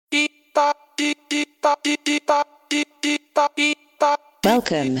Welcome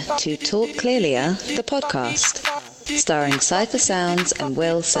to Talk Clearlier, the podcast, starring Cypher Sounds and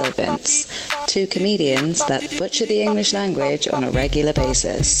Will Sylvans, two comedians that butcher the English language on a regular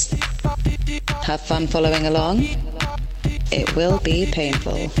basis. Have fun following along? It will be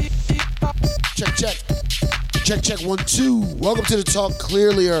painful. Check, 1, 2. Welcome to the Talk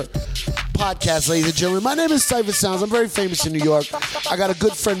Clearlier podcast, ladies and gentlemen. My name is Cypher Sounds. I'm very famous in New York. I got a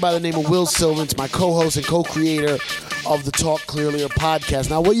good friend by the name of Will Sylvans, my co-host and co-creator of the Talk Clearlier podcast.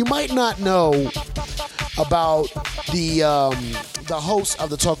 Now, what you might not know about the hosts of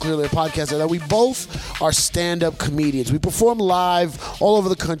the Talk Clearlier podcast is that we both are stand-up comedians. We perform live all over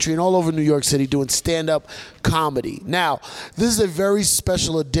the country and all over New York City doing stand-up comedy. Now, this is a very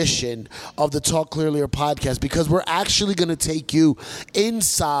special edition of the Talk Clearlier podcast because we're actually going to take you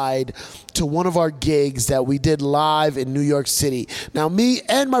inside to one of our gigs that we did live in New York City. Now, me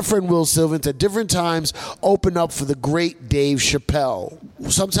and my friend Will Sylvans at different times open up for the great Dave Chappelle.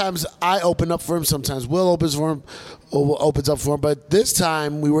 Sometimes I open up for him, sometimes Will opens up for him, but this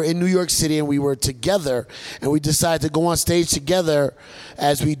time we were in New York City and we were together and we decided to go on stage together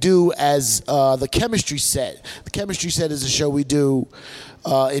as we do as the Chemistry Set. The Chemistry Set is a show we do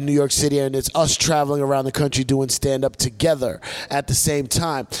in New York City, and it's us traveling around the country doing stand-up together at the same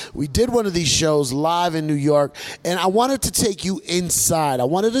time. We did one of these shows live in New York, and I wanted to take you inside. I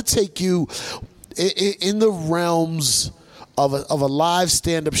wanted to take you in the realms of a live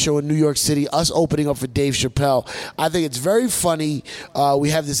stand-up show in New York City, us opening up for Dave Chappelle. I think it's very funny. We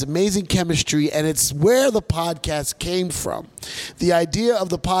have this amazing chemistry, and it's where the podcast came from. The idea of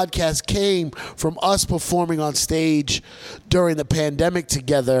the podcast came from us performing on stage during the pandemic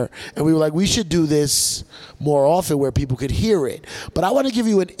together, and we were like, we should do this more often where people could hear it. But I want to give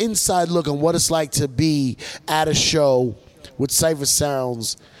you an inside look on what it's like to be at a show with Cypher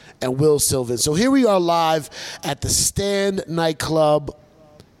Sounds and Will Sylvans. So here we are live at the Stand nightclub,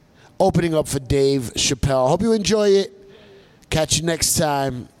 opening up for Dave Chappelle. Hope you enjoy it. Catch you next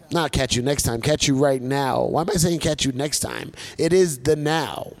time. Not catch you next time. Catch you right now. Why am I saying catch you next time? It is the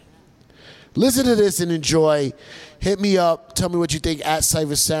now. Listen to this and enjoy. Hit me up. Tell me what you think at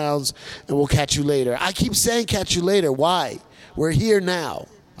Cypher Sounds, and we'll catch you later. I keep saying catch you later. Why? We're here now.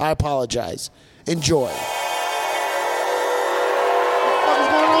 I apologize. Enjoy.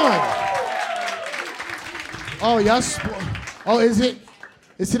 Oh, yes. Oh, is it?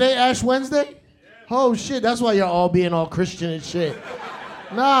 Is today Ash Wednesday? Oh, shit. That's why you're all being all Christian and shit.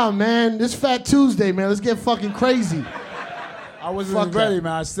 Nah, man. This Fat Tuesday, man. Let's get fucking crazy. I wasn't ready,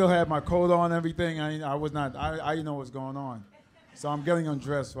 man. I still had my coat on and everything. I was not. I didn't know what's going on. So I'm getting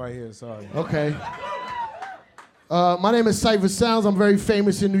undressed right here. Sorry. Okay. My name is Cypher Sounds. I'm very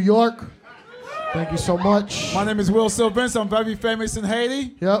famous in New York. Thank you so much. My name is Will Sylvans. I'm very famous in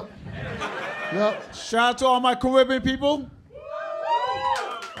Haiti. Yep. Shout out to all my Caribbean people.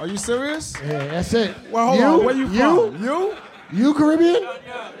 Are you serious? Yeah, that's it. Well, hold on. Where you from? You Caribbean?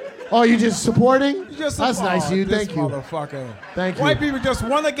 Oh, you just supporting? That's nice of you. Thank you. Motherfucker. Thank you. White people just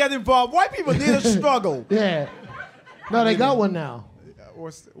want to get involved. White people need a struggle. Yeah. No, they got one now.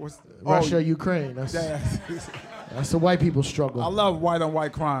 What's Russia, Ukraine. That's the white people struggle. I love white on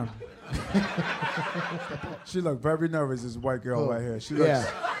white crime. She looked very nervous, this white girl right here. She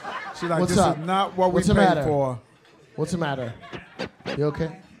like, What's this up? is not what What's we the paid matter? for. What's the matter? You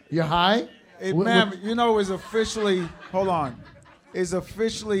okay? You're high? Hey, ma'am, you know it's officially, hold on. It's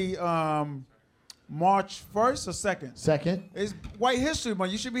officially March 1st or 2nd? 2nd. It's White History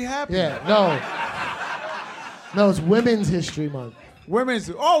Month. You should be happy. Yeah, no, it's Women's History Month. Women's,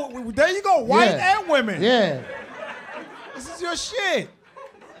 oh, there you go, white and women. Yeah. This is your shit.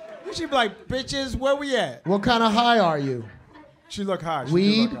 You should be like, bitches, where we at? What kind of high are you? She look high. She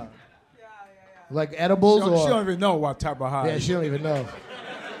Weed? look high. Like edibles She don't even know what type of high. Yeah, she don't even know.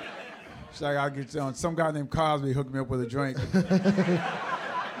 She's like, I'll get you on. Some guy named Cosby hooked me up with a drink.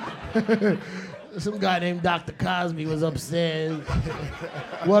 Some guy named Dr. Cosby was upstairs.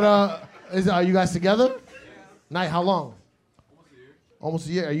 What, are you guys together? Night, how long? Almost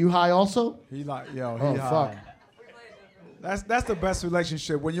a year. Are you high also? He like, he high. Fuck. That's the best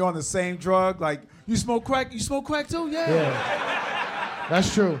relationship, when you're on the same drug. Like, you smoke crack? You smoke crack too? Yeah.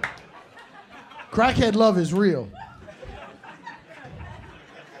 That's true. Crackhead love is real.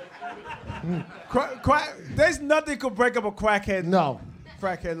 There's nothing could break up a crackhead. No.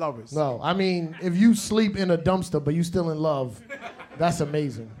 Crackhead lovers. No. I mean, if you sleep in a dumpster but you still in love, that's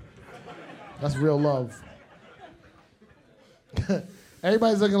amazing. That's real love.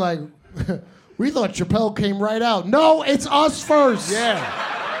 Everybody's looking like, we thought Chappelle came right out. No, it's us first. Yeah.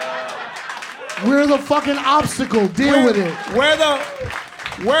 We're the fucking obstacle. Deal with it.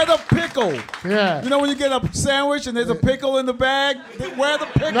 Where the pickle? Yeah. You know when you get a sandwich and there's a pickle in the bag? Where the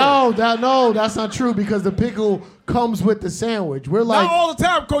pickle? No, that's not true because the pickle comes with the sandwich. We're like... Not all the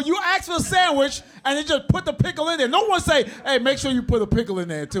time, because you ask for a sandwich and they just put the pickle in there. No one say, hey, make sure you put a pickle in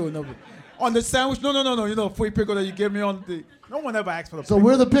there too. No, on the sandwich? No. You know, free pickle that you give me on the... No one ever asked for the pickle. So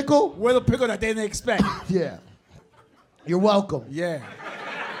we're the pickle? We're the pickle that they didn't expect. Yeah. You're welcome. Yeah.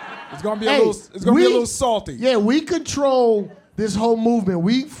 It's gonna be a little salty. Yeah, we control this whole movement.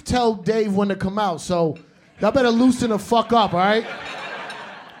 We tell Dave when to come out, so y'all better loosen the fuck up, all right?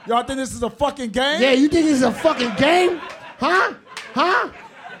 Y'all think this is a fucking game? Yeah, you think this is a fucking game? Huh?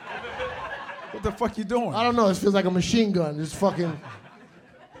 What the fuck you doing? I don't know. It feels like a machine gun. It's fucking...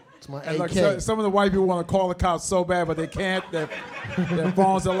 It's my AK. Look, some of the white people want to call the cops so bad, but they can't. Their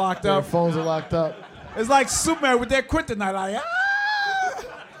phones are locked up. Their phones are locked up. It's like Superman with their kryptonite. Like,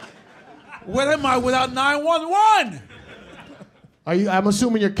 what am I without 911? I'm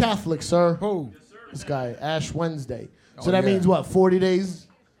assuming you're Catholic, sir. Who? This guy, Ash Wednesday. So that means what? 40 days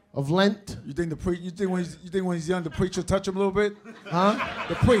of Lent? You think when he's young, the preacher touch him a little bit? Huh?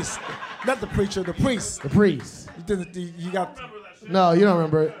 The priest, not the preacher. The priest. The priest. You think he got? No, you don't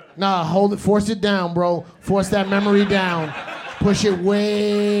remember it. Nah, hold it. Force it down, bro. Force that memory down. Push it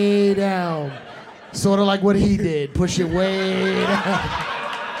way down. Sort of like what he did. Push it way down.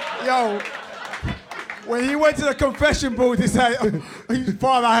 Yo, when he went to the confession booth, he said,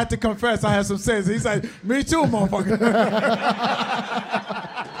 Father, I had to confess I had some sins. He said, me too, motherfucker.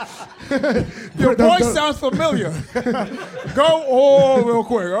 Your voice sounds familiar. Go, real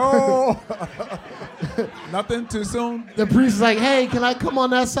quick. Nothing too soon? The priest is like, hey, can I come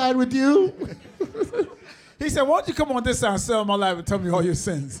on that side with you? He said, why don't you come on this side and sell my life and tell me all your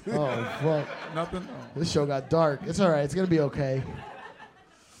sins? Oh, fuck. Nothing? Oh. This show got dark. It's all right. It's going to be okay.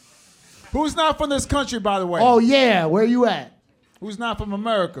 Who's not from this country, by the way? Oh, yeah. Where you at? Who's not from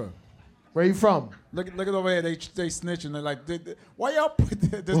America? Where you from? Look it over here. They snitching. They're like, why y'all put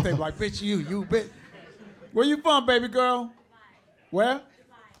this thing like, bitch, you bitch. Where you from, baby girl? Where?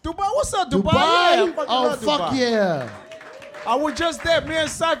 Dubai. What's up, Dubai? Dubai? Yeah, oh, fuck Dubai. Yeah. I was just there. Me and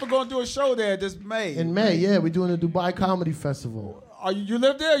Cypher going to do a show there this May. In May, yeah. We're doing the Dubai Comedy Festival. You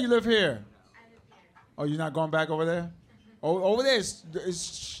live there or you live here? Oh, you're not going back over there? Oh, over there is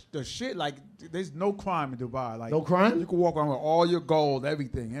the shit. Like, there's no crime in Dubai. Like, no crime? You can walk around with all your gold,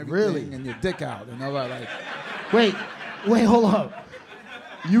 everything, really? And your dick out and all that. Like, wait, hold up.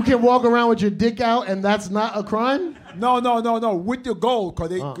 You can walk around with your dick out and that's not a crime? No. With your gold,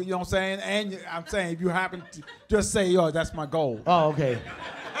 cause you know what I'm saying. And I'm saying if you happen to just say, yo, that's my gold. Oh, okay.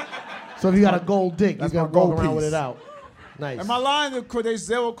 So if you got a gold dick, you can walk around with it out. Nice. Am I lying? There's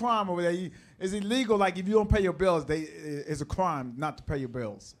zero crime over there. It's illegal. Like if you don't pay your bills, it's a crime not to pay your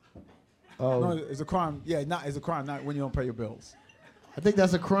bills. Oh. No, it's a crime. Yeah, it's a crime not when you don't pay your bills. I think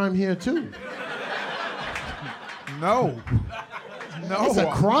that's a crime here too. No. It's a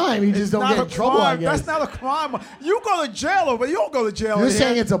crime. You just don't get in trouble, I guess. That's not a crime. You go to jail over there. You don't go to jail. You're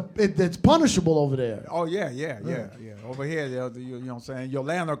saying it's punishable over there. Oh, yeah. Over here, you know what I'm saying? Your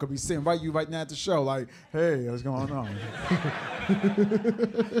landlord could be sitting right now at the show like, hey, what's going on?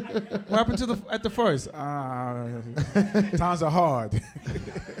 What happened at the first? Times are hard.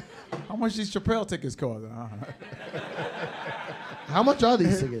 How much these Chappelle tickets cost? How much are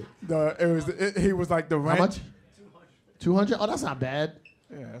these tickets? He was like the rent. How much? 200? Oh, that's not bad.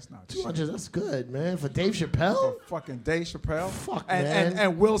 Yeah, that's not 200. shit. That's good, man. For Dave Chappelle? For fucking Dave Chappelle. Fuck, man.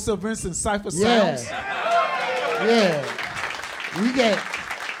 And Will Sylvinson, Cypher Sounds. Yeah. We get...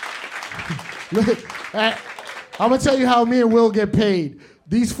 Look, I'm going to tell you how me and Will get paid.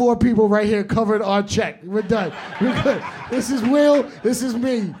 These 4 people right here covered our check. We're done. We're good. This is Will. This is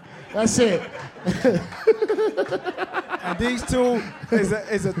me. That's it. And these 2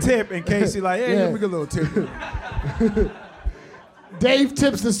 is a tip in case you're like, hey, let me get a little tip. Dave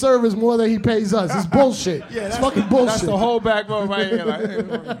tips the servers more than he pays us. It's bullshit. It's fucking bullshit. That's the whole back row right here. Like, hey,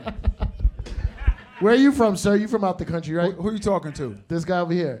 where are you from, sir? You from out the country, right? Who are you talking to? This guy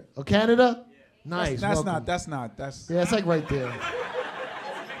over here. Oh, Canada? Nice. That's not. Yeah, it's like right there.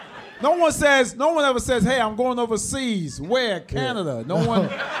 No one ever says, hey, I'm going overseas. Where? Canada. Yeah. No one.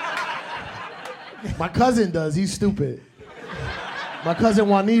 My cousin does. He's stupid. My cousin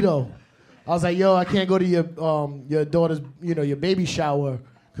Juanito. I was like, yo, I can't go to your daughter's, your baby shower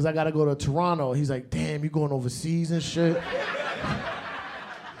because I got to go to Toronto. He's like, damn, you going overseas and shit?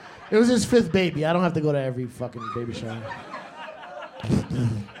 It was his 5th baby. I don't have to go to every fucking baby shower.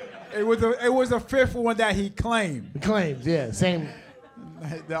 It was the 5th one that he claimed. He claims, yeah, same.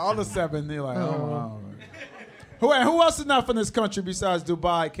 The other 7, they're like, oh. Who else is not from this country besides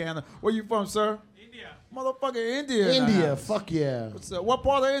Dubai, Canada? Where you from, sir? Motherfucking India. in the India, house. fuck yeah. What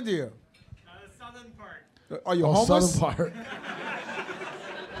part of India? The southern part. Are you homeless? Southern part.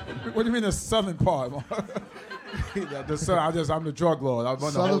 What do you mean the southern part? I'm the drug lord. I'm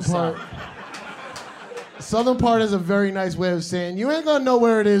on the whole Southern part. side. Southern part is a very nice way of saying you ain't gonna know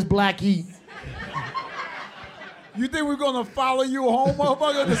where it is, Blackie. You think we're gonna follow you home,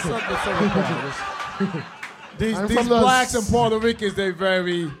 motherfucker? The southern part. These from the blacks and Puerto Ricans, they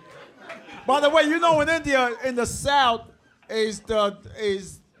very. By the way, you know in India, in the south, is the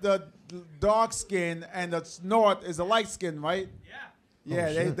dark skin and the north is the light skin, right? Yeah.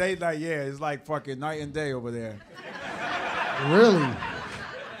 Yeah, they like it's like fucking night and day over there. Really?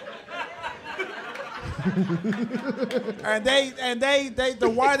 And they the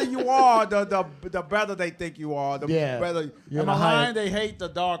whiter you are, the better they think you are. The Yeah. better. You're In the my higher- mind, they hate the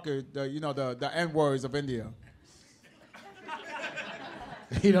darker, the N words of India.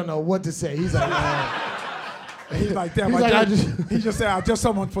 He don't know what to say. He's like, He's like, damn, He's like, he just said, I'm just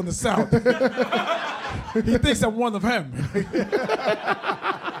someone from the south. He thinks I'm one of him.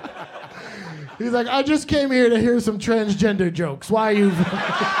 he's like, I just came here to hear some transgender jokes. Why are you?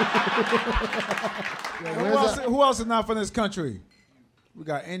 Who else is not from this country? We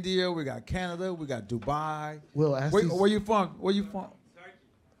got India, we got Canada, we got Dubai. Will, ask Where these- you from? Where you from? Turkey.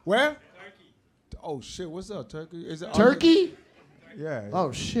 Where? Turkey. Oh shit, what's up, Turkey? Is it Turkey? Yeah.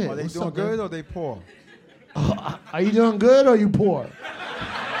 Oh shit. Are they What's doing up, good man? or they poor? Are you doing good or are you poor?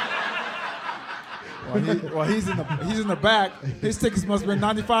 Well, he's in the back. His tickets must have been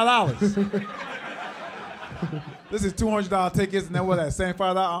 $95. This is $200 tickets, and then what? That same $5?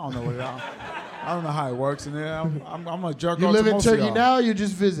 I don't know what it is. I don't know how it works in there. I'm gonna jerk You off live to in most of Turkey y'all. now or you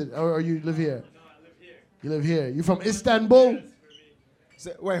just visit? Or you live here? No, I live here. You live here. You from Istanbul?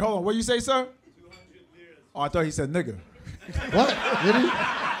 Wait, hold on. What you say, sir? 200 liras. Oh, I thought he said nigga. What? Did he?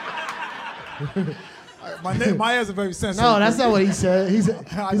 My ears are very sensitive. No, that's not what he said. He said,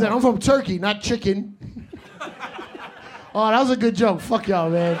 I'm from Turkey, not chicken. Oh, that was a good joke. Fuck y'all,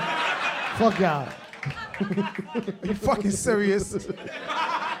 man. Fuck y'all. Are you fucking serious?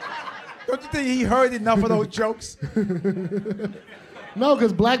 Don't you think he heard enough of those jokes? No,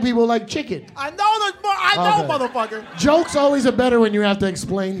 because black people like chicken. I know, Okay. motherfucker. Jokes always are better when you have to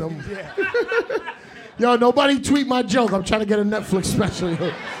explain them. Yeah. Yo, nobody tweet my joke. I'm trying to get a Netflix special.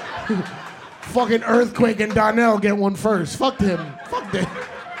 Fucking Earthquake and Darnell get one first. Fuck them. Fuck them.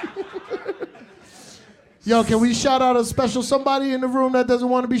 Yo, can we shout out a special somebody in the room that doesn't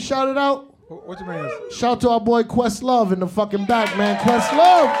want to be shouted out? What you mean? Shout to our boy Questlove in the fucking back, man.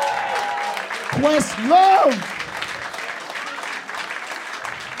 Questlove! Questlove!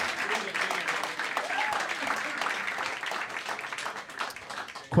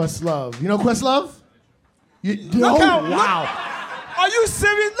 Questlove. You know Questlove? No? Wow. Are you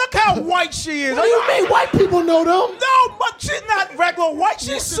serious? Look how white she is. What do you mean? White people know them? No, but she's not regular white. She's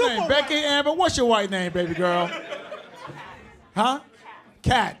What's your super name? Becky Amber, what's your white name, baby girl? Huh?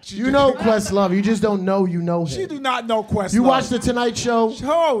 Cat. You know Questlove. You just don't know you know him. She do not know Questlove. You watch The Tonight Show?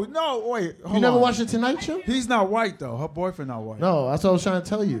 Oh, no, wait. Hold You never on. watched The Tonight Show? He's not white, though. Her boyfriend not white. No, that's what I was trying to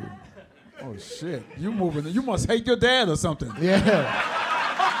tell you. Oh, shit. You moving. You must hate your dad or something. Yeah.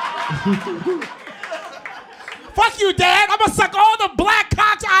 Fuck you, Dad. I'm gonna suck all the black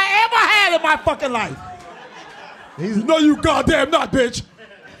cocks I ever had in my fucking life. No, you goddamn not, bitch.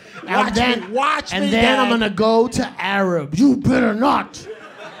 Watch me, watch and me, then Dad. I'm gonna go to Arab. You better not.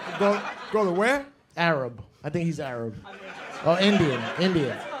 Go to where? Arab. I think he's Arab. Oh, Indian. Same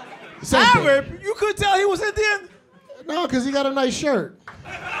thing. Arab? You could tell he was Indian? No, because he got a nice shirt.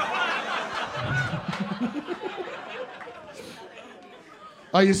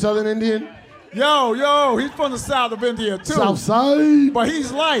 Are you Southern Indian? Yo, he's from the south of India, too. South side. But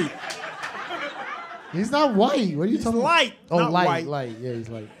he's light. He's not white. What are you talking light, about? Oh, not light, white. light. Yeah, he's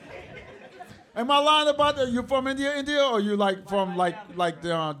light. Am I lying about that? You from India, or you from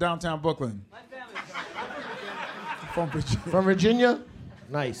downtown Brooklyn? From Virginia. From Virginia?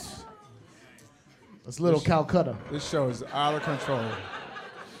 Nice. That's little Calcutta. This show is out of control.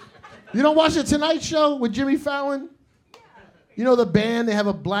 You don't watch The Tonight Show with Jimmy Fallon? You know the band? They have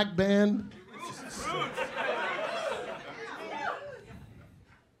a black band.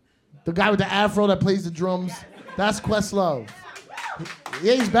 The guy with the afro that plays the drums. That's Questlove.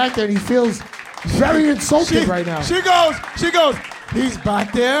 Yeah, he's back there and he feels very insulted right now. She goes, he's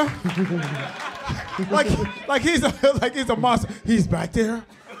back there? like he's a monster. He's back there?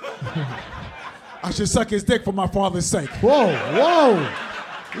 I should suck his dick for my father's sake. Whoa.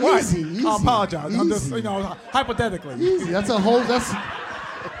 What? Easy. I apologize. I'm just, Easy. hypothetically. Easy. That's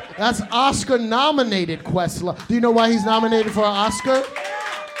Oscar nominated Questlove. Do you know why he's nominated for an Oscar?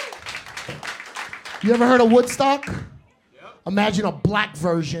 You ever heard of Woodstock? Yep. Imagine a black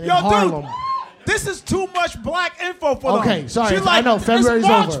version in Yo, Harlem. dude, this is too much black info for them. Okay, sorry, She's I know, February's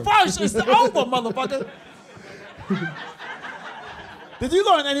over. It's March 1st. It's over, motherfucker. Did you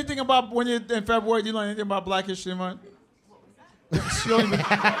learn anything about when you in February? Did you learn anything about Black History Month? She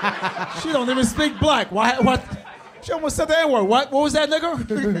don't even speak black. Why? What? She almost said the N-word. What was that,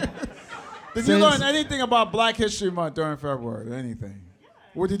 nigga? Did you learn anything about Black History Month during February? Anything?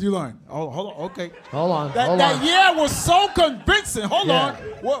 What did you learn? Oh, hold on. Okay. Hold on. That year was so convincing. Hold Yeah. on.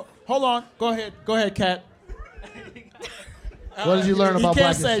 Well, hold on. Go ahead, Kat. What did you learn about Black Black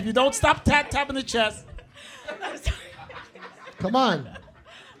History? History? If you don't stop tapping the chest. I'm sorry. Come on.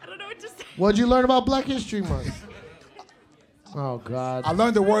 I don't know what to say. What did you learn about Black History Month? Oh, God. I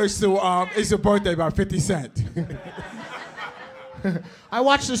learned the words to "It's Your Birthday" by 50 Cent. I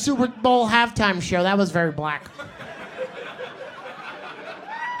watched the Super Bowl halftime show. That was very black.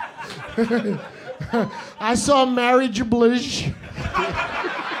 I saw Mary J. Blige.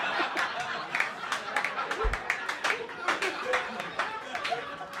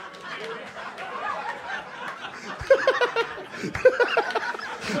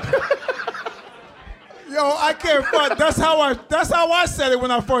 Yo, I can't front. That's how I said it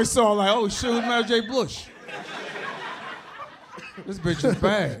when I first saw it. Like, oh shit, who's Mary J. Blige? This bitch is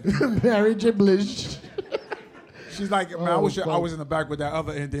bad. Mary J. Blige. She's like, man, I wish I was in the back with that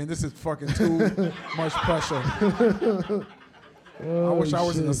other Indian. This is fucking too much pressure. I wish I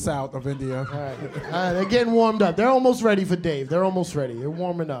was in the south of India. All right, they're getting warmed up. They're almost ready for Dave. They're almost ready. They're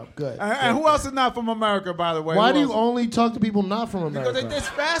warming up. Good. And who else is not from America, by the way? Why Who do you else? only talk to people not from America? Because it's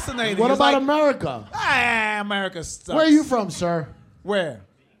fascinating. What It's about like, America? America sucks. Where are you from, sir? Where?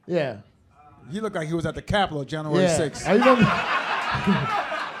 Yeah. He looked like he was at the Capitol January Yeah. 6th. Are you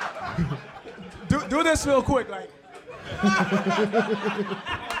from? Do this real quick, like.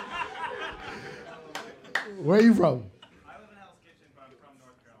 Where are you from? I live in Hell's Kitchen, but I'm from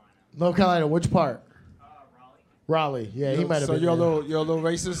North Carolina. North Carolina. Which part? Raleigh. Raleigh. Yeah, he might have So been. you're a there. little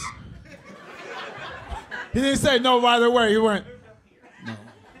racist. He didn't say no right away. He went. No.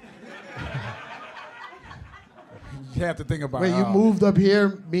 You have to think about Wait, it. you moved up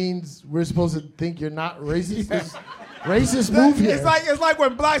here means we're supposed to think you're not racist? Racists move here. It's like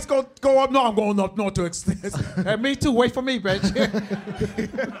when blacks go up. No, I'm going up north to extend. Hey, me too. Wait for me, bitch.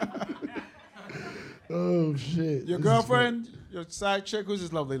 Oh shit. Your girlfriend, your side chick, who's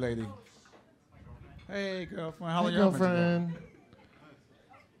this lovely lady? Hey, girlfriend. How long Hey, y'all been together? girlfriend.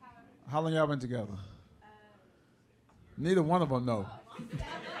 How long y'all been together? Neither one of them know.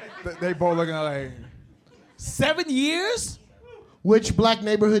 They both looking at like 7 years. Which black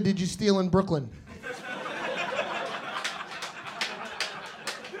neighborhood did you steal in Brooklyn?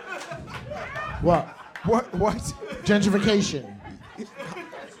 What? What? Gentrification.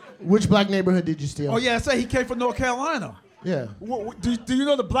 Which black neighborhood did you steal? Oh yeah, I say he came from North Carolina. Yeah. Do you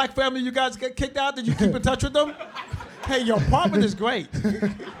know the black family you guys get kicked out? Did you keep in touch with them? Hey, your apartment is great.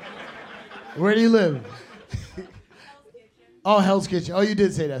 Where do you live? Oh, Hell's Kitchen. Oh, you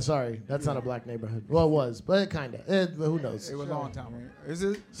did say that. Sorry. That's not a black neighborhood. Well, it was, but kind of. Who knows? It was a long time. Right? Is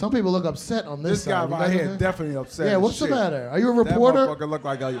it? Some people look upset on this This guy side. You right guys here okay? definitely upset. Yeah, as what's the shit. matter? Are you a That reporter? motherfucker look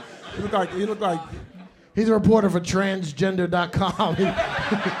like he look like He's a reporter for transgender.com.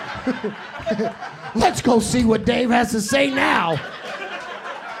 Let's go see what Dave has to say now.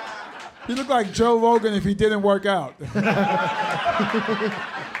 he looked like Joe Rogan if he didn't work out.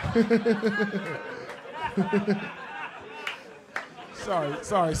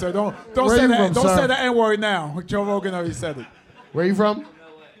 Sorry, sir. Don't Where say you that. from, Don't sir? say the N-word now. Joe Rogan already said it. Where are you from?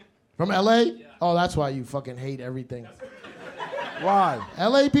 From LA? Oh, that's why you fucking hate everything. Why?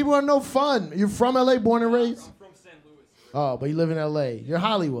 LA people are no fun. You're from LA, born and raised? I'm from St. Louis. Oh, but you live in LA. You're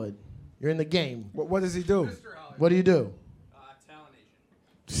Hollywood. You're in the game. What does he do? What do you do? Talent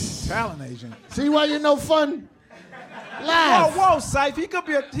agent. Talent agent. See why you're no fun? Laugh. Whoa, Syfe. He could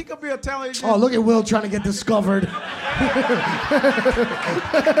be a talent agent. Oh, look at Will trying to get discovered.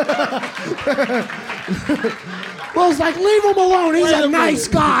 Will's like, leave him alone. He's Wait a a nice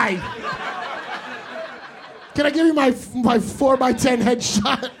minute. guy. Can I give you my 4x10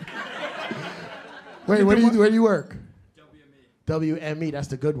 headshot? Wait, where do you work? WME, that's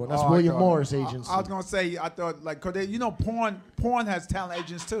the good one. That's Oh, I William thought- Morris Agency. I was gonna say, I thought like, cause porn has talent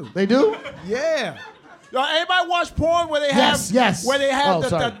agents too. They do? Yeah. Yo, anybody watch porn where they Yes, have yes. where they have Oh,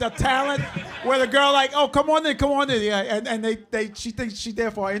 sorry. the talent where the girl like, oh come on in, yeah, and she thinks she's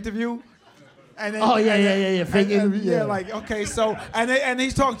there for an interview. And then, Oh, yeah. Fake interview, yeah. like okay, so and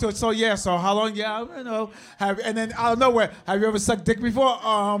he's talking to her. So yeah, so how long? Yeah, you know, and then out of nowhere, have you ever sucked dick before?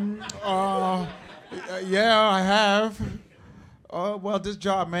 Yeah, I have. Well, this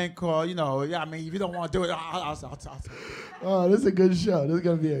job, man, called, I mean, if you don't want to do it, I'll. Oh, this is a good show. This is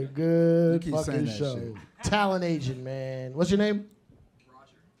going to be a good You keep fucking saying that show. shit. Talent agent, man. What's your name?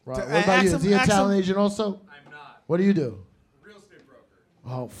 Roger. To- What about you? ask Is he a him- talent agent also? I'm not. What do you do? Real estate broker.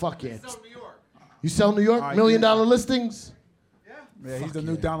 Oh, fuck yeah. New York. You sell New York? $1 million listings? Yeah, he's the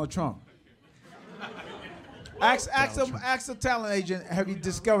new Donald Trump. Ask the talent agent, have you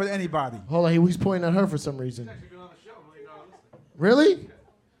discovered anybody? Hold on, he's pointing at her for some reason. Really?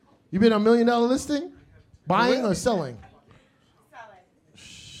 You been on $1 million listing? Buying or selling?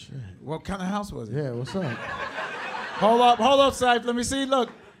 What kind of house was it? Yeah, what's up? Hold up, Syfe. Let me see. Look.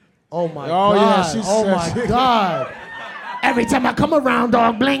 Oh my Oh, God. yeah, she oh said- my God. Every time I come around,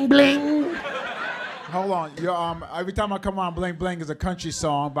 dog, bling, bling. Hold on. Every time I come on, Bling Bling is a country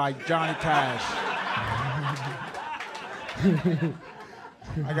song by Johnny Cash.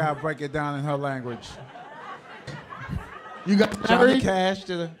 I gotta break it down in her language. You got Johnny married? Cash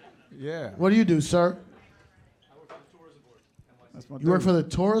to the, yeah. What do you do, sir? That's my You work dude. for the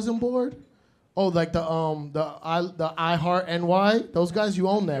tourism board? Oh, like the iHeart NY? Those guys, you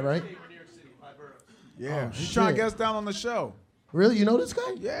own that, right? Yeah. Oh, He's trying to shit. get us down on the show. Really? You know this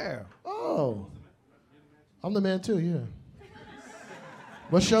guy? Yeah. Oh. I'm the man too, yeah.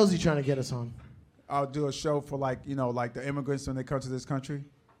 What shows he trying to get us on? I'll do a show for like the immigrants when they come to this country.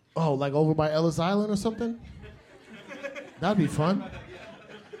 Oh, like over by Ellis Island or something? That'd be fun.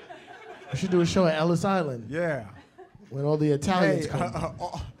 We should do a show at Ellis Island Yeah. when all the Italians Hey,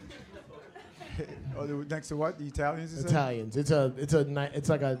 come. next to what? The Italians? You said? Italians. It's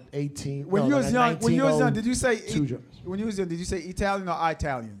like a 18. When you was young, did you say Two jobs. when you was young, did you say Italian or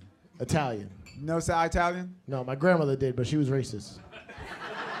Italian? Italian. You never say Italian? No, my grandmother did, but she was racist.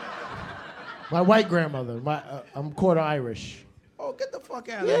 My white grandmother. I'm quarter Irish. Oh, get the fuck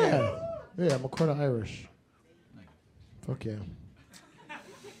out of here. Yeah, I'm a quarter Irish. Fuck yeah.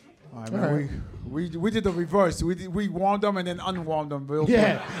 All right, man. We did the reverse. We warmed them and then unwarmed them real quick.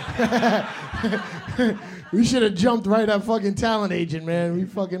 Yeah. We should have jumped right at fucking talent agent, man. We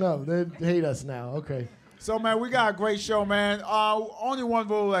fucking up. They hate us now. Okay. So, man, we got a great show, man. Only one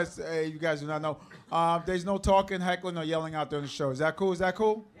rule, as you guys do not know. There's no talking, heckling, or yelling out during the show. Is that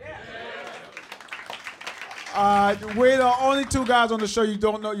cool? Yeah. We're the only two guys on the show you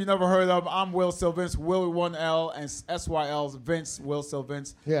don't know, you never heard of. I'm Will Sylvince, Will with one L, and SYL's Vince, Will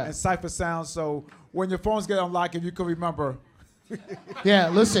Sylvince, Yeah. and Cypher Sounds. So when your phones get unlocked, if you can remember. Yeah,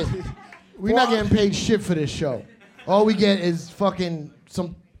 listen. We're not getting paid shit for this show. All we get is fucking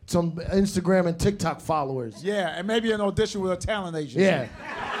some Instagram and TikTok followers. Yeah, and maybe an audition with a talent agency. Yeah.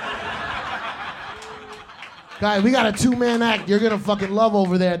 Guys, we got a 2-man act you're gonna fucking love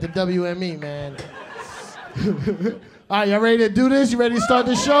over there at the WME, man. All right, y'all ready to do this? You ready to start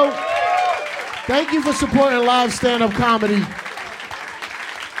the show? Thank you for supporting live stand-up comedy.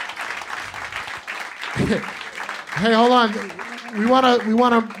 Hey, hold on. We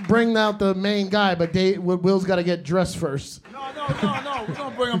wanna bring out the main guy, but Will's got to get dressed first. No. We're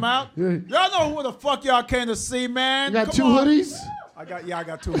gonna bring them out. Y'all know who the fuck y'all came to see, man. You got Come 2 on. hoodies? I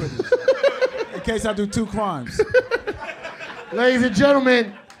got 2 hoodies. In case I do 2 crimes. Ladies and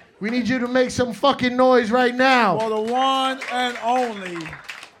gentlemen, we need you to make some fucking noise right now. For the one and only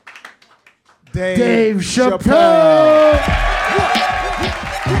Dave Chappelle.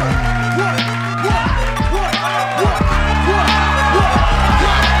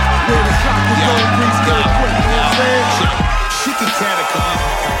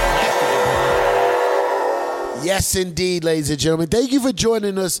 Yes, indeed, ladies and gentlemen. Thank you for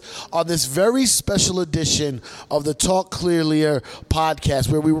joining us on this very special edition of the Talk Clearlier podcast,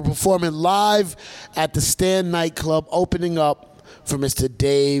 where we were performing live at the Stand nightclub, opening up for Mr.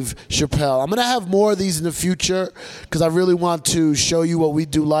 Dave Chappelle. I'm going to have more of these in the future because I really want to show you what we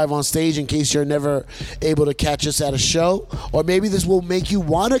do live on stage in case you're never able to catch us at a show. Or maybe this will make you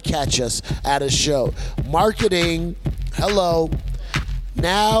want to catch us at a show. Marketing, hello.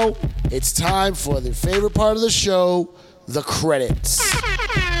 Now it's time for the favorite part of the show, the credits.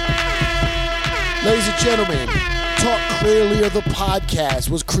 Ladies and gentlemen, Talk Clearlier, the podcast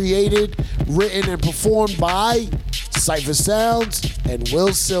was created, written, and performed by Cypher Sounds and Will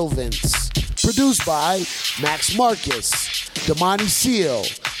Sylvince. Produced by Max Marcus, Damani Seal,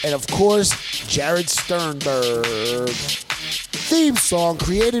 and of course, Jared Sternberg. Theme song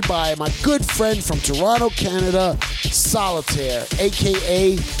created by my good friend from Toronto, Canada, Solitaire,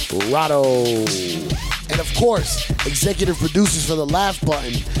 aka Rado. And of course, executive producers for The Laugh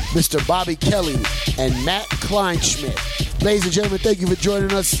Button, Mr. Bobby Kelly and Matt Kleinschmidt. Ladies and gentlemen, thank you for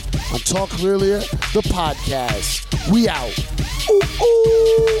joining us on Talk Clearlier, the podcast. We out. Ooh,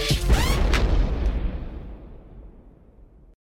 ooh.